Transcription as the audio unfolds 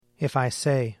If I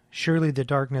say, surely the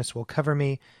darkness will cover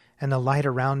me, and the light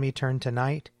around me turn to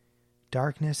night,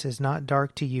 darkness is not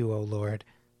dark to you, O Lord.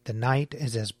 The night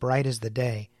is as bright as the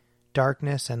day.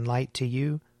 Darkness and light to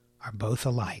you are both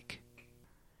alike.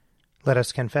 Let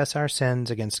us confess our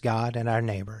sins against God and our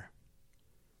neighbor.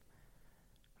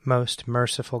 Most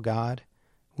merciful God,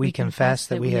 we confess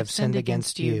that we have sinned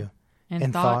against you,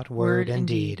 in thought, word, and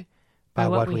deed, by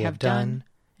what we have done,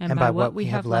 and by what we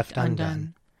have left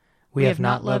undone. We have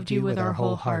not loved you with our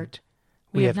whole heart.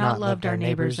 We have not loved our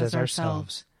neighbors as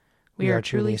ourselves. We are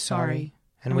truly sorry,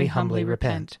 and we humbly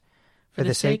repent. For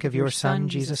the sake of your Son,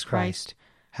 Jesus Christ,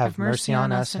 have mercy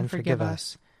on us and forgive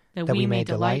us, that we may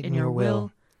delight in your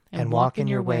will and walk in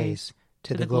your ways,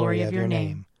 to the glory of your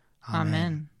name.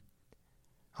 Amen.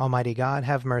 Almighty God,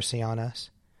 have mercy on us.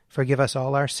 Forgive us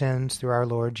all our sins through our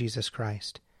Lord Jesus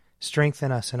Christ.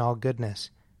 Strengthen us in all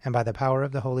goodness, and by the power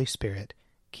of the Holy Spirit,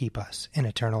 keep us in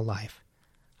eternal life.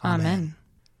 Amen.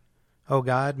 O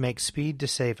God, make speed to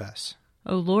save us.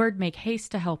 O Lord, make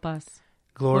haste to help us.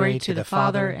 Glory to the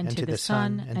Father, and to the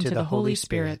Son, and to the Holy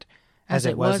Spirit, as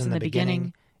it was in the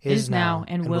beginning, is now,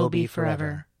 and will be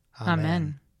forever.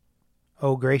 Amen.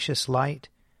 O gracious light,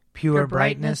 pure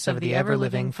brightness of the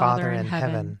ever-living Father in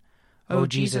heaven, O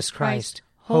Jesus Christ,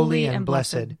 holy and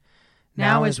blessed,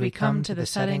 now as we come to the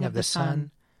setting of the sun,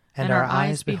 and our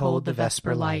eyes behold the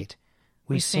vesper light,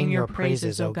 we sing your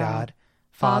praises, O God,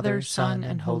 Father, Son,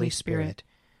 and Holy Spirit.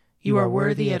 You are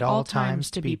worthy at all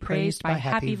times to be praised by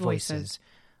happy voices,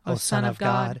 O Son of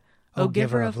God, O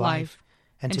Giver of life,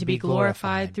 and to be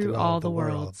glorified through all the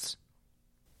worlds.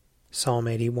 Psalm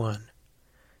 81.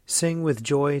 Sing with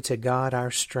joy to God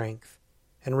our strength,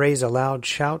 and raise a loud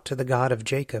shout to the God of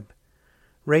Jacob.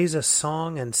 Raise a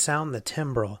song and sound the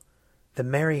timbrel, the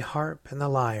merry harp and the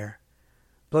lyre.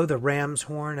 Blow the ram's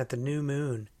horn at the new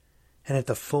moon, and at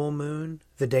the full moon,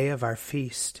 the day of our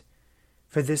feast.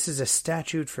 For this is a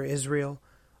statute for Israel,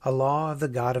 a law of the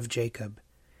God of Jacob.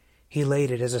 He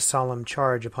laid it as a solemn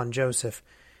charge upon Joseph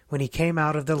when he came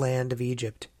out of the land of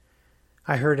Egypt.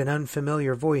 I heard an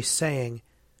unfamiliar voice saying,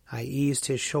 I eased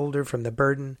his shoulder from the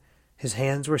burden, his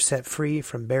hands were set free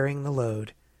from bearing the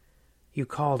load. You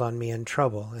called on me in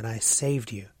trouble, and I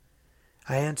saved you.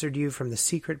 I answered you from the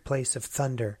secret place of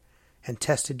thunder, and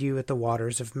tested you at the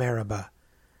waters of Meribah.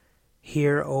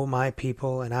 Hear, O my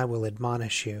people, and I will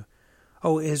admonish you.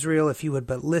 O Israel, if you would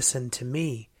but listen to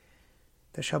me.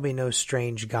 There shall be no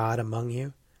strange god among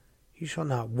you. You shall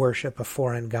not worship a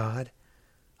foreign god.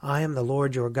 I am the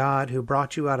Lord your God, who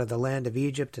brought you out of the land of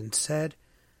Egypt, and said,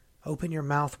 Open your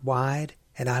mouth wide,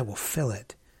 and I will fill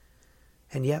it.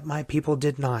 And yet my people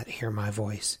did not hear my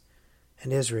voice,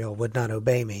 and Israel would not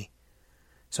obey me.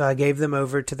 So I gave them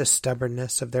over to the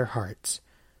stubbornness of their hearts,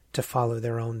 to follow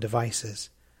their own devices.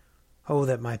 Oh,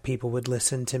 that my people would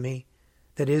listen to me,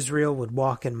 that Israel would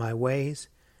walk in my ways.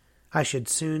 I should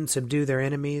soon subdue their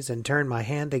enemies and turn my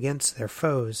hand against their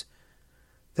foes.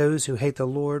 Those who hate the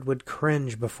Lord would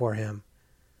cringe before him,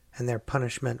 and their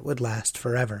punishment would last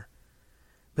forever.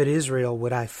 But Israel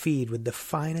would I feed with the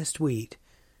finest wheat,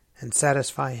 and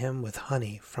satisfy him with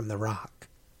honey from the rock.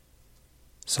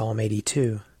 Psalm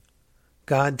 82.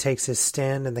 God takes his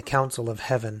stand in the council of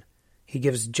heaven. He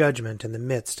gives judgment in the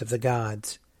midst of the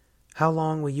gods. How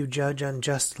long will you judge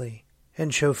unjustly,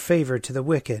 and show favor to the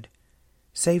wicked?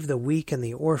 Save the weak and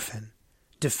the orphan.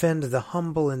 Defend the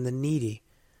humble and the needy.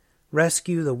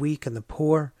 Rescue the weak and the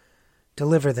poor.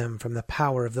 Deliver them from the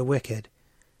power of the wicked.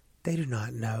 They do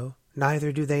not know,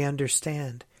 neither do they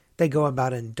understand. They go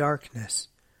about in darkness.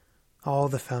 All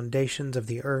the foundations of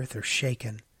the earth are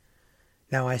shaken.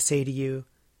 Now I say to you,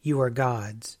 you are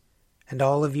gods, and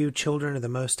all of you children of the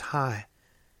Most High.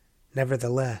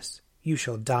 Nevertheless, you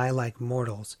shall die like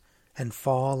mortals, and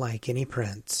fall like any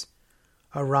prince.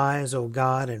 Arise, O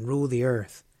God, and rule the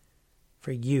earth,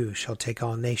 for you shall take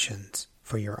all nations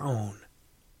for your own.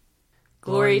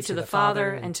 Glory to the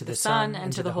Father, and to the Son,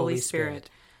 and to the Holy Spirit,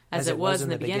 as it was in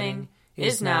the beginning,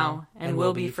 is now, and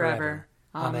will be forever.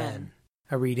 Amen.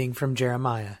 A reading from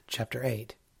Jeremiah, chapter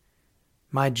 8.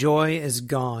 My joy is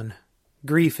gone.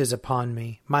 Grief is upon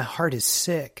me. My heart is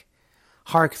sick.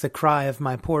 Hark the cry of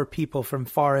my poor people from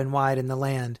far and wide in the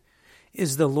land.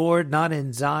 Is the Lord not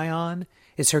in Zion?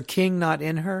 Is her king not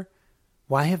in her?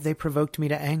 Why have they provoked me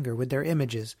to anger with their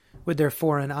images, with their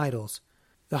foreign idols?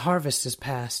 The harvest is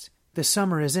past, the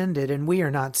summer is ended, and we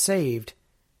are not saved.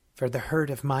 For the hurt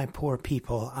of my poor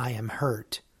people I am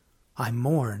hurt. I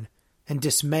mourn, and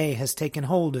dismay has taken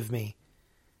hold of me.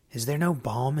 Is there no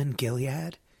balm in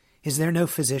Gilead? Is there no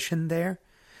physician there?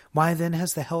 Why then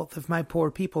has the health of my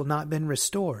poor people not been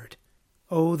restored?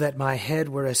 Oh, that my head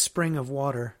were a spring of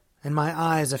water, and my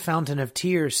eyes a fountain of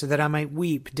tears, so that I might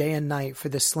weep day and night for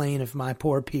the slain of my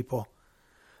poor people.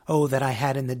 Oh, that I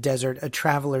had in the desert a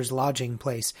traveler's lodging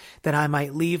place, that I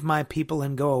might leave my people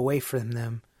and go away from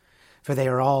them. For they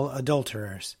are all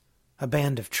adulterers, a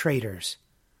band of traitors.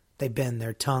 They bend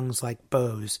their tongues like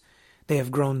bows. They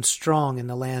have grown strong in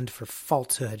the land for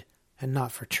falsehood and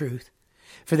not for truth.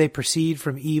 For they proceed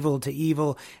from evil to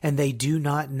evil, and they do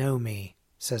not know me,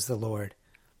 says the Lord.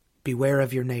 Beware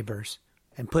of your neighbors,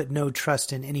 and put no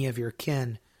trust in any of your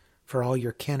kin, for all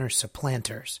your kin are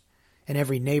supplanters, and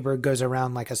every neighbor goes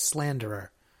around like a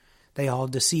slanderer. They all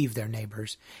deceive their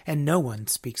neighbors, and no one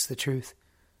speaks the truth.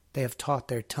 They have taught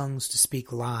their tongues to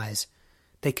speak lies.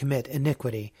 They commit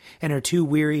iniquity, and are too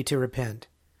weary to repent.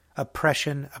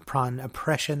 Oppression upon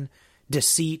oppression,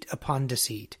 deceit upon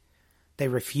deceit. They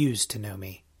refuse to know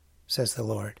me, says the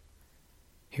Lord.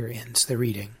 Here ends the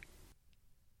reading.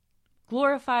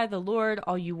 Glorify the Lord,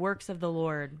 all you works of the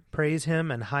Lord. Praise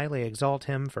him and highly exalt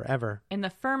him forever. In the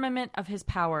firmament of his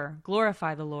power,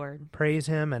 glorify the Lord. Praise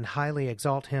him and highly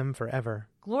exalt him forever.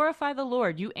 Glorify the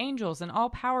Lord, you angels and all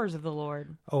powers of the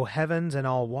Lord. O heavens and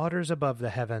all waters above the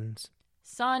heavens.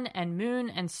 Sun and moon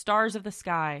and stars of the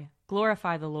sky,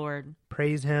 glorify the Lord.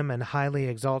 Praise him and highly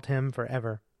exalt him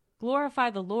forever. Glorify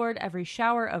the Lord, every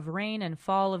shower of rain and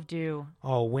fall of dew.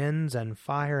 All winds and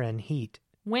fire and heat.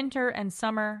 Winter and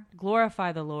summer,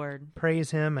 glorify the Lord. Praise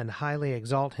him and highly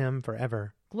exalt him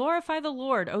forever. Glorify the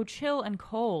Lord, O chill and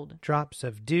cold. Drops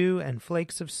of dew and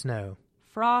flakes of snow.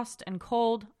 Frost and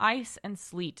cold, ice and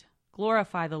sleet,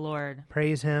 glorify the Lord.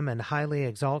 Praise him and highly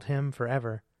exalt him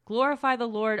forever. Glorify the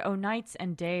Lord, O nights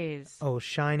and days. O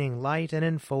shining light and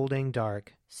enfolding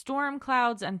dark. Storm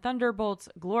clouds and thunderbolts,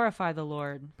 glorify the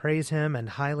Lord. Praise him and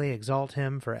highly exalt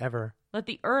him forever. Let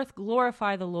the earth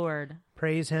glorify the Lord.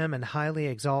 Praise him and highly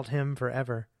exalt him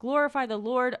forever. Glorify the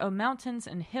Lord, O mountains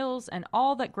and hills, and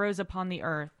all that grows upon the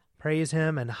earth. Praise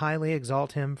him and highly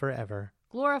exalt him forever.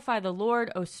 Glorify the Lord,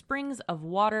 O springs of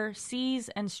water, seas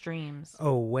and streams.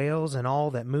 O whales and all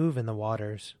that move in the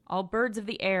waters. All birds of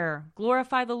the air,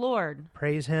 glorify the Lord.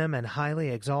 Praise him and highly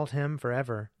exalt him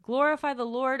forever. Glorify the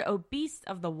Lord, O beasts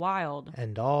of the wild.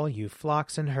 And all you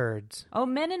flocks and herds. O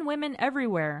men and women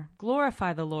everywhere,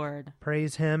 glorify the Lord.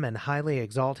 Praise him and highly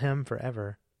exalt him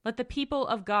forever. Let the people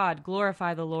of God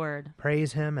glorify the Lord.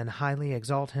 Praise him and highly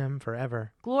exalt him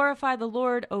forever. Glorify the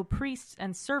Lord, O priests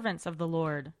and servants of the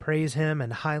Lord. Praise him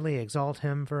and highly exalt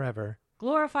him forever.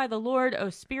 Glorify the Lord, O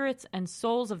spirits and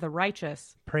souls of the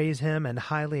righteous. Praise him and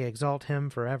highly exalt him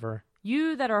forever.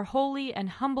 You that are holy and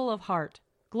humble of heart,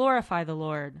 glorify the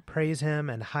Lord. Praise him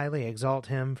and highly exalt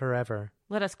him forever.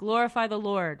 Let us glorify the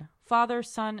Lord, Father,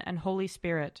 Son, and Holy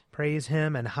Spirit. Praise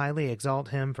him and highly exalt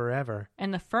him forever.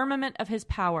 In the firmament of his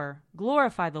power,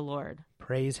 glorify the Lord.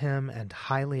 Praise him and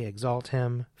highly exalt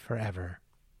him forever.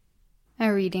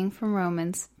 A reading from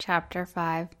Romans, chapter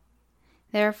 5.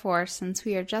 Therefore, since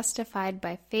we are justified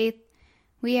by faith,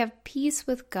 we have peace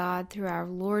with God through our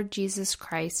Lord Jesus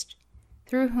Christ,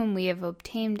 through whom we have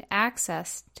obtained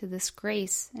access to this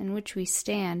grace in which we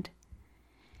stand.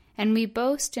 And we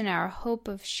boast in our hope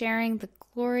of sharing the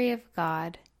glory of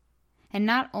God. And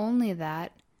not only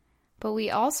that, but we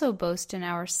also boast in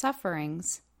our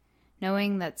sufferings,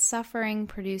 knowing that suffering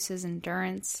produces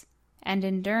endurance, and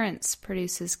endurance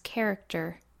produces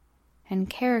character, and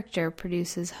character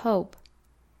produces hope.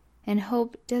 And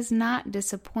hope does not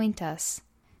disappoint us,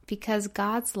 because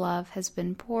God's love has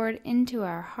been poured into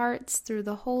our hearts through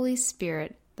the Holy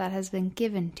Spirit that has been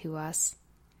given to us.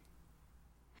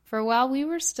 For while we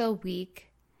were still weak,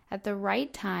 at the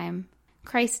right time,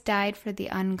 Christ died for the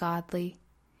ungodly.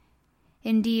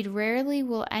 Indeed, rarely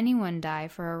will anyone die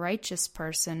for a righteous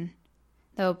person,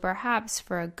 though perhaps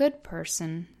for a good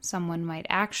person someone might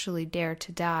actually dare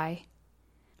to die.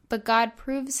 But God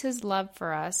proves his love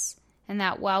for us, and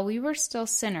that while we were still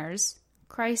sinners,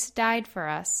 Christ died for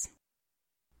us.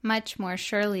 Much more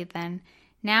surely then,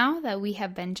 now that we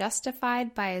have been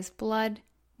justified by his blood,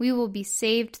 we will be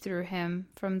saved through him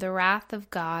from the wrath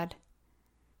of God.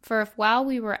 For if while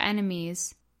we were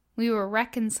enemies, we were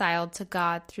reconciled to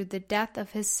God through the death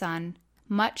of his Son,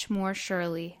 much more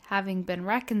surely, having been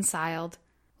reconciled,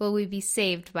 will we be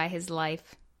saved by his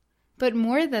life. But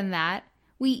more than that,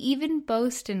 we even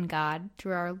boast in God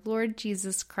through our Lord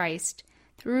Jesus Christ,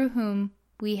 through whom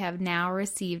we have now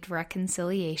received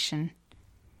reconciliation.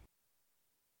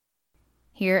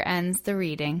 Here ends the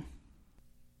reading.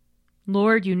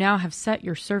 Lord, you now have set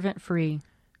your servant free,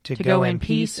 to go in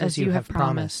peace as you have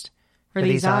promised. For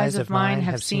these eyes of mine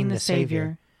have seen the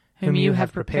Savior, whom you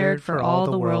have prepared for all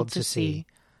the world to see,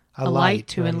 a light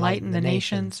to enlighten the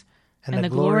nations, and the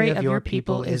glory of your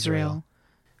people Israel.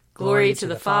 Glory to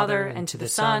the Father, and to the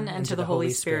Son, and to the Holy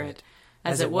Spirit,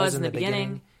 as it was in the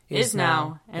beginning, is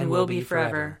now, and will be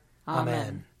forever.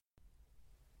 Amen.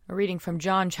 A reading from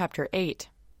John chapter 8.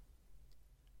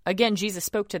 Again Jesus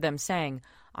spoke to them, saying,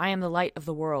 I am the light of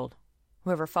the world.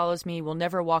 Whoever follows me will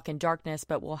never walk in darkness,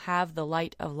 but will have the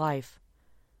light of life.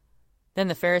 Then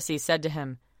the Pharisees said to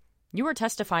him, You are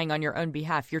testifying on your own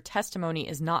behalf. Your testimony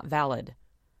is not valid.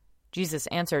 Jesus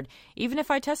answered, Even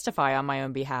if I testify on my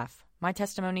own behalf, my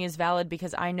testimony is valid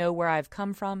because I know where I have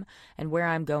come from and where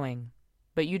I am going.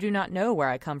 But you do not know where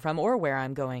I come from or where I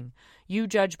am going. You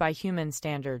judge by human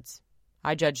standards.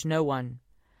 I judge no one.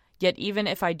 Yet even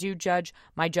if I do judge,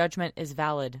 my judgment is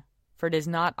valid. For it is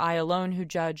not I alone who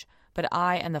judge, but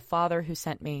I and the Father who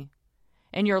sent me.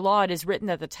 In your law it is written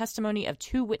that the testimony of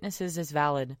 2 witnesses is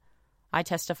valid. I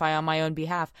testify on my own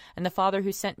behalf, and the Father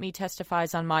who sent me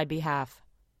testifies on my behalf.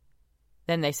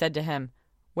 Then they said to him,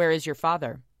 Where is your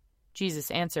Father?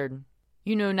 Jesus answered,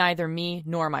 You know neither me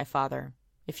nor my Father.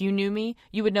 If you knew me,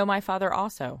 you would know my Father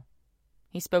also.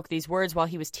 He spoke these words while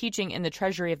he was teaching in the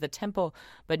treasury of the temple,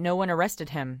 but no one arrested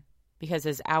him, because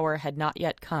his hour had not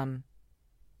yet come.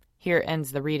 Here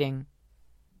ends the reading.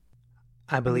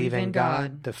 I believe in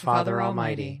God, the Father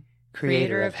Almighty,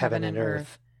 creator of heaven and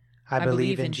earth. I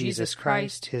believe in Jesus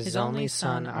Christ, his only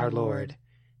Son, our Lord.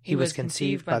 He was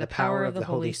conceived by the power of the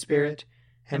Holy Spirit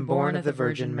and born of the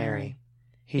Virgin Mary.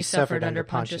 He suffered under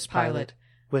Pontius Pilate,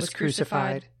 was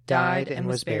crucified, died, and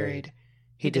was buried.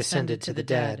 He descended to the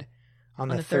dead. On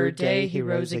the 3rd day he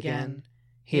rose again.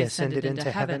 He ascended into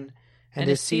heaven and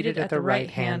is seated at the right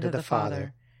hand of the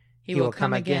Father. He will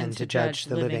come again to judge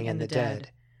the living and the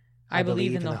dead. I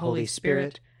believe in the Holy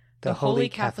Spirit, the Holy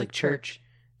Catholic Church,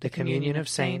 the communion of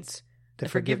saints, the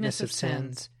forgiveness of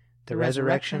sins, the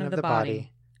resurrection of the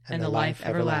body, and the life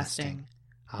everlasting.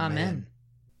 Amen.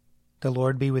 The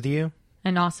Lord be with you.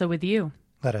 And also with you.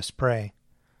 Let us pray.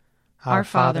 Our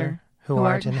Father, who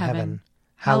art in heaven,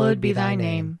 hallowed be thy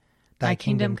name. Thy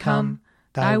kingdom come,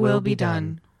 thy will be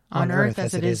done, on earth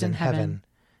as it is in heaven.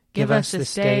 Give us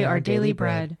this day our daily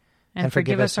bread, and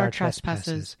forgive us our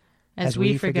trespasses, as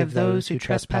we forgive those who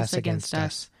trespass against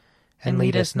us. And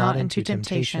lead us not into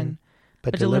temptation,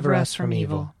 but deliver us from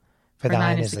evil. For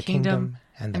thine is the kingdom,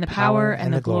 and the power,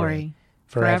 and the glory,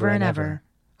 forever and ever.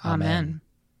 Amen.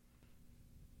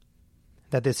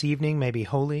 That this evening may be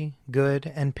holy,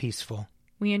 good, and peaceful.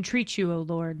 We entreat you, O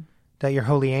Lord. That your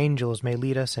holy angels may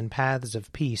lead us in paths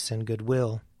of peace and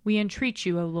goodwill. We entreat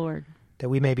you, O Lord. That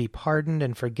we may be pardoned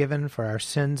and forgiven for our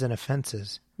sins and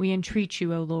offenses. We entreat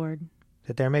you, O Lord.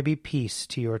 That there may be peace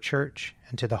to your church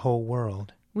and to the whole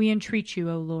world. We entreat you,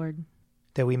 O Lord.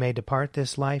 That we may depart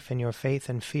this life in your faith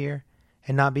and fear,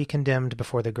 and not be condemned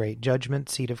before the great judgment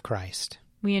seat of Christ.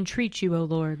 We entreat you, O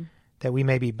Lord. That we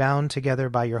may be bound together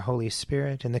by your Holy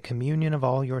Spirit in the communion of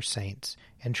all your saints,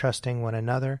 entrusting one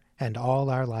another and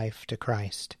all our life to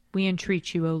Christ. We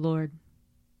entreat you, O Lord.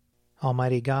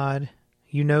 Almighty God,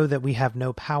 you know that we have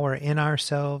no power in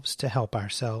ourselves to help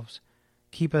ourselves.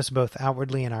 Keep us both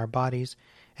outwardly in our bodies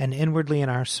and inwardly in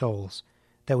our souls,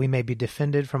 that we may be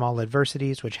defended from all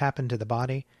adversities which happen to the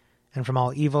body, and from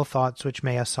all evil thoughts which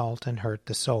may assault and hurt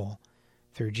the soul.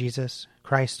 Through Jesus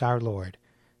Christ our Lord,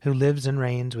 who lives and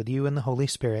reigns with you in the Holy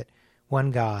Spirit,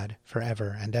 one God,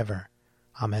 forever and ever.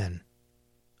 Amen.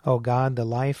 O God, the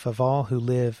life of all who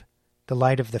live, the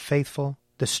light of the faithful,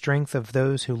 the strength of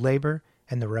those who labor,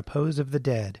 and the repose of the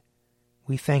dead,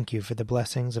 we thank you for the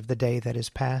blessings of the day that is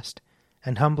past,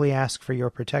 and humbly ask for your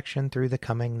protection through the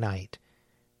coming night.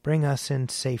 Bring us in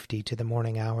safety to the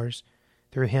morning hours,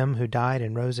 through him who died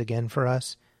and rose again for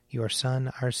us, your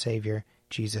Son, our Savior,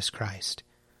 Jesus Christ.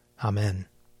 Amen.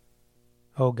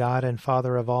 O God and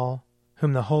Father of all,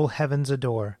 whom the whole heavens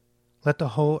adore, let the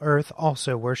whole earth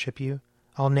also worship you,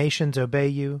 all nations obey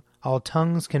you, all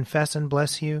tongues confess and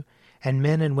bless you, and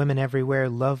men and women everywhere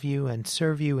love you and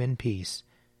serve you in peace.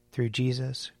 Through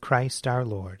Jesus Christ our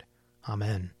Lord.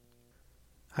 Amen.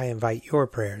 I invite your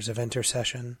prayers of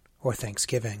intercession or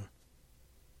thanksgiving.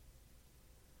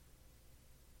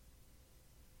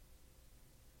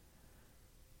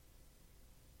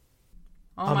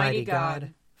 Almighty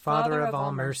God, Father of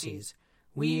all mercies,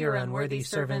 we, your unworthy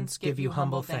servants, give you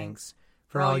humble thanks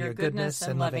for all your goodness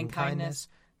and loving kindness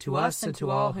to us and to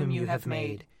all whom you have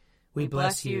made. We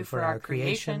bless you for our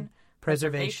creation,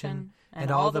 preservation,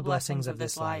 and all the blessings of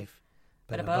this life,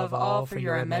 but above all for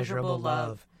your immeasurable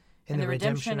love in the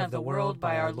redemption of the world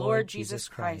by our Lord Jesus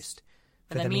Christ,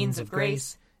 for the means of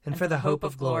grace and for the hope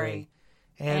of glory.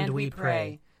 And we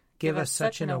pray, give us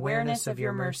such an awareness of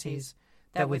your mercies,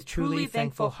 that with truly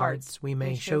thankful hearts we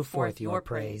may show forth your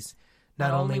praise,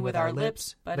 not only with our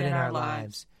lips, but in our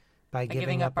lives. by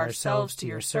giving up ourselves to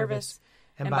your service,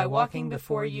 and by walking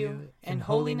before you in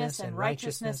holiness and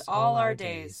righteousness all our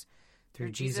days,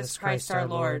 through Jesus Christ our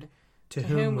Lord, to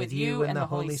whom with you and the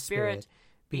Holy Spirit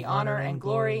be honor and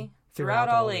glory throughout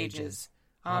all ages.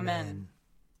 Amen.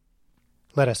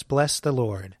 Let us bless the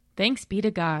Lord. Thanks be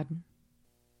to God.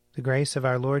 The grace of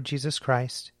our Lord Jesus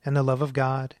Christ, and the love of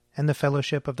God, and the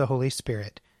fellowship of the Holy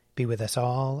Spirit be with us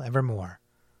all evermore.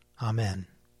 Amen.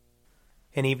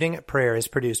 An Evening at Prayer is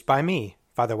produced by me,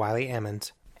 Father Wiley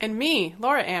Ammons. And me,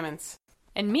 Laura Ammons.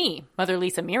 And me, Mother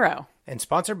Lisa Meirow. And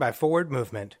sponsored by Forward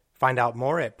Movement. Find out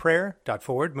more at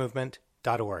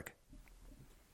prayer.forwardmovement.org.